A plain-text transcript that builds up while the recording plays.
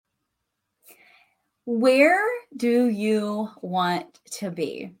Where do you want to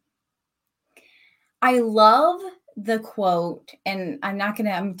be? I love the quote, and I'm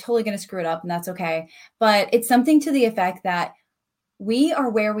totally going to screw it up, and that's okay. But it's something to the effect that we are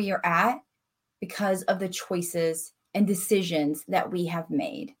where we are at because of the choices and decisions that we have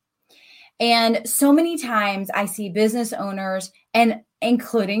made. And so many times I see business owners, and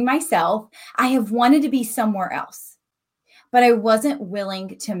including myself, I have wanted to be somewhere else, but I wasn't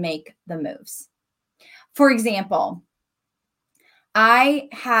willing to make the moves. For example, I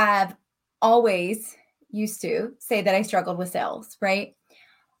have always used to say that I struggled with sales, right?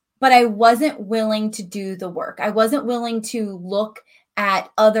 But I wasn't willing to do the work. I wasn't willing to look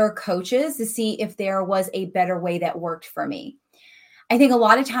at other coaches to see if there was a better way that worked for me. I think a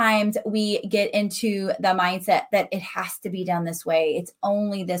lot of times we get into the mindset that it has to be done this way. It's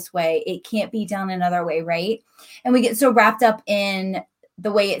only this way. It can't be done another way, right? And we get so wrapped up in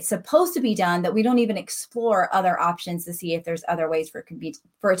the way it's supposed to be done that we don't even explore other options to see if there's other ways for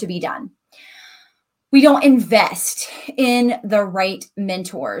it to be done. We don't invest in the right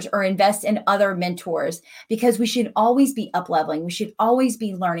mentors or invest in other mentors because we should always be up leveling. We should always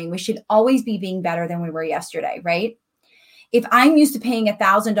be learning. We should always be being better than we were yesterday, right? If I'm used to paying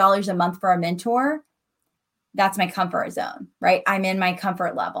 $1,000 a month for a mentor, that's my comfort zone, right? I'm in my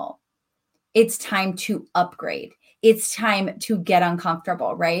comfort level. It's time to upgrade. It's time to get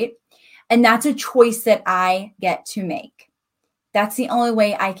uncomfortable, right? And that's a choice that I get to make. That's the only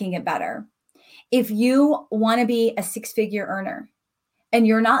way I can get better. If you want to be a six-figure earner and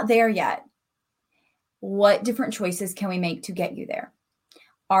you're not there yet, what different choices can we make to get you there?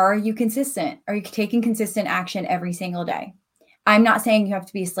 Are you consistent? Are you taking consistent action every single day? I'm not saying you have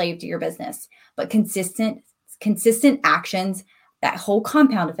to be a slave to your business, but consistent actions, that whole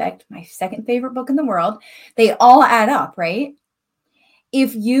compound effect, my second favorite book in the world, they all add up, right?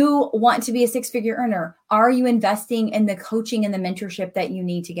 If you want to be a six-figure earner, are you investing in the coaching and the mentorship that you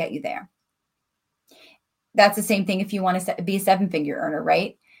need to get you there? That's the same thing if you want to be a seven-figure earner,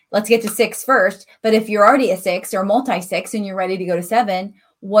 right? Let's get to six first. But if you're already a six or multi-six and you're ready to go to seven,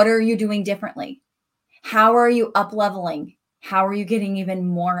 what are you doing differently? How are you up leveling? How are you getting even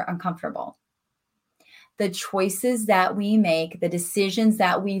more uncomfortable? The choices that we make, the decisions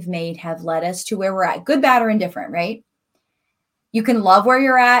that we've made have led us to where we're at, good, bad, or indifferent, right? You can love where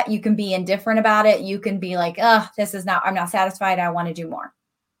you're at. You can be indifferent about it. You can be like, I'm not satisfied. I want to do more.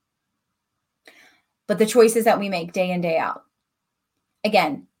 But the choices that we make day in, day out.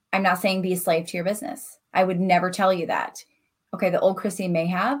 Again, I'm not saying be a slave to your business. I would never tell you that. Okay, the old Chrissy may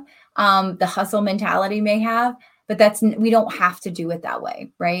have, the hustle mentality may have, but we don't have to do it that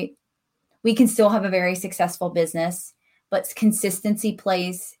way, right? We can still have a very successful business, but consistency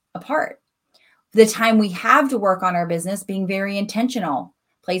plays a part. The time we have to work on our business, being very intentional,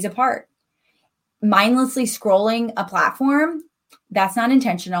 plays a part. Mindlessly scrolling a platform, that's not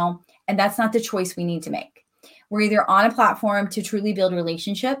intentional, and that's not the choice we need to make. We're either on a platform to truly build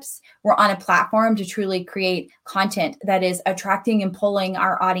relationships. We're on a platform to truly create content that is attracting and pulling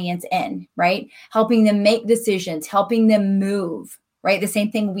our audience in, right? Helping them make decisions, helping them move, right? The same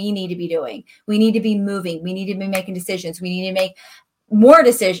thing we need to be doing. We need to be moving. We need to be making decisions. We need to make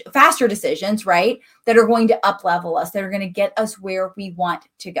faster decisions, right? That are going to up level us, that are going to get us where we want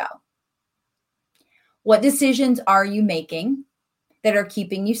to go. What decisions are you making that are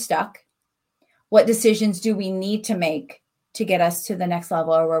keeping you stuck? What decisions do we need to make to get us to the next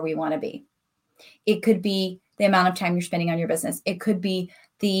level or where we want to be? It could be the amount of time you're spending on your business. It could be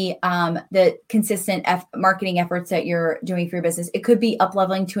the consistent marketing efforts that you're doing for your business. It could be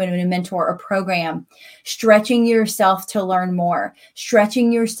up-leveling to a new mentor or program, stretching yourself to learn more,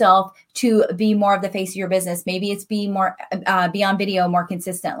 stretching yourself to be more of the face of your business. Maybe it's be on video more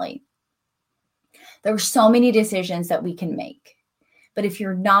consistently. There are so many decisions that we can make. But if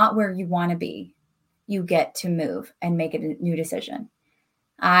you're not where you want to be, you get to move and make a new decision.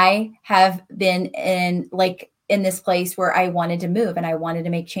 I have been in this place where I wanted to move and I wanted to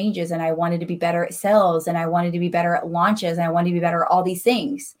make changes and I wanted to be better at sales and I wanted to be better at launches and I wanted to be better at all these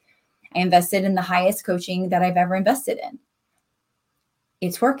things. I invested in the highest coaching that I've ever invested in.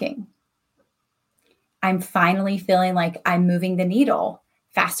 It's working. I'm finally feeling like I'm moving the needle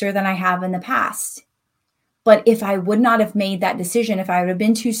faster than I have in the past. But if I would not have made that decision, if I would have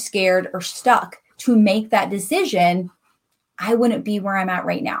been too scared or stuck to make that decision, I wouldn't be where I'm at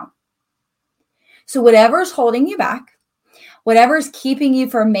right now. So whatever's holding you back, whatever's keeping you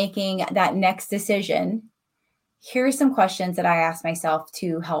from making that next decision, here are some questions that I ask myself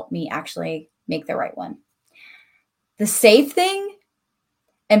to help me actually make the right one. The safe thing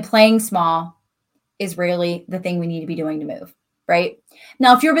and playing small is really the thing we need to be doing to move, right?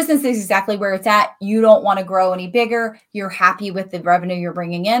 Now, if your business is exactly where it's at, you don't want to grow any bigger, you're happy with the revenue you're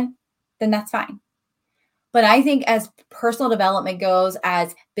bringing in, then that's fine. But I think as personal development goes,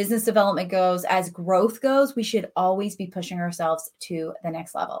 as business development goes, as growth goes, we should always be pushing ourselves to the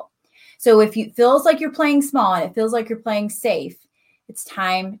next level. So if it feels like you're playing small and it feels like you're playing safe, it's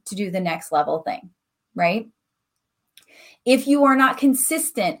time to do the next level thing, right? If you are not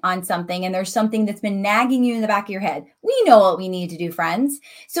consistent on something and there's something that's been nagging you in the back of your head, we know what we need to do, friends.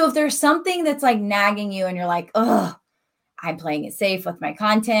 So if there's something that's like nagging you and you're like, oh, I'm playing it safe with my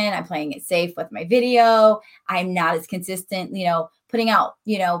content, I'm playing it safe with my video, I'm not as consistent, putting out,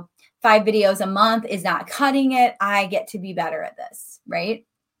 5 videos a month is not cutting it. I get to be better at this, right?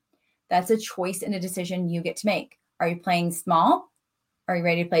 That's a choice and a decision you get to make. Are you playing small? Are you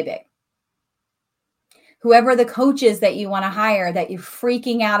ready to play big? Whoever the coach is that you want to hire that you're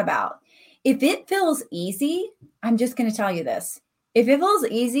freaking out about, if it feels easy, I'm just going to tell you this. If it feels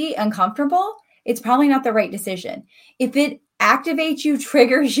easy and comfortable, it's probably not the right decision. If it activates you,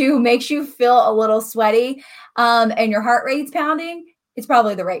 triggers you, makes you feel a little sweaty, and your heart rate's pounding, it's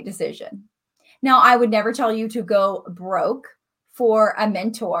probably the right decision. Now, I would never tell you to go broke for a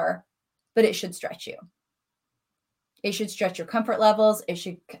mentor, but it should stretch you. It should stretch your comfort levels. It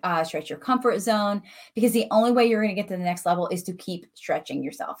should stretch your comfort zone, because the only way you're going to get to the next level is to keep stretching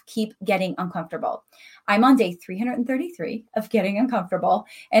yourself, keep getting uncomfortable. I'm on day 333 of getting uncomfortable,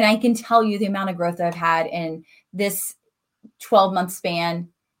 and I can tell you the amount of growth that I've had in this 12-month span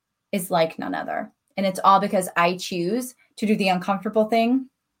is like none other. And it's all because I choose to do the uncomfortable thing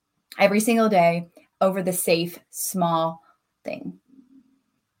every single day over the safe, small thing.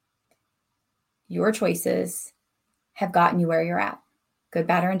 Your choices have gotten you where you're at, good,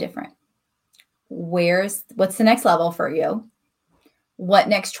 bad, or indifferent. What's the next level for you? What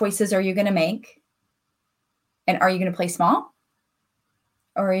next choices are you going to make? And are you going to play small?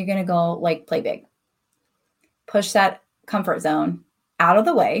 Or are you going to go play big? Push that comfort zone out of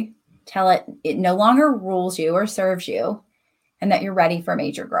the way. Tell it no longer rules you or serves you, and that you're ready for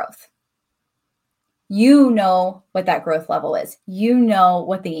major growth. You know what that growth level is. You know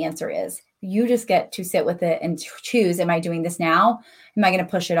what the answer is. You just get to sit with it and choose, am I doing this now? Am I going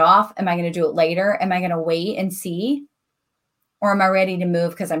to push it off? Am I going to do it later? Am I going to wait and see? Or am I ready to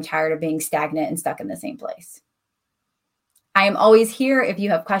move because I'm tired of being stagnant and stuck in the same place? I am always here if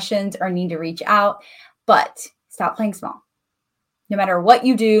you have questions or need to reach out, but stop playing small. No matter what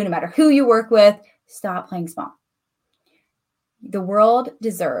you do, no matter who you work with, stop playing small. The world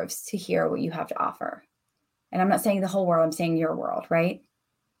deserves to hear what you have to offer. And I'm not saying the whole world, I'm saying your world, right?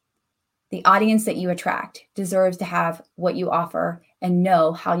 The audience that you attract deserves to have what you offer and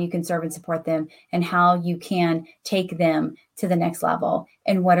know how you can serve and support them and how you can take them to the next level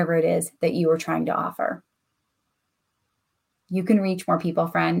in whatever it is that you are trying to offer. You can reach more people,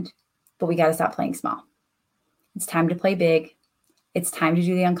 friend, but we got to stop playing small. It's time to play big. It's time to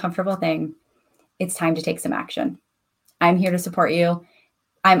do the uncomfortable thing. It's time to take some action. I'm here to support you.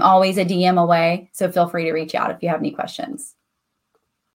 I'm always a DM away, so feel free to reach out if you have any questions.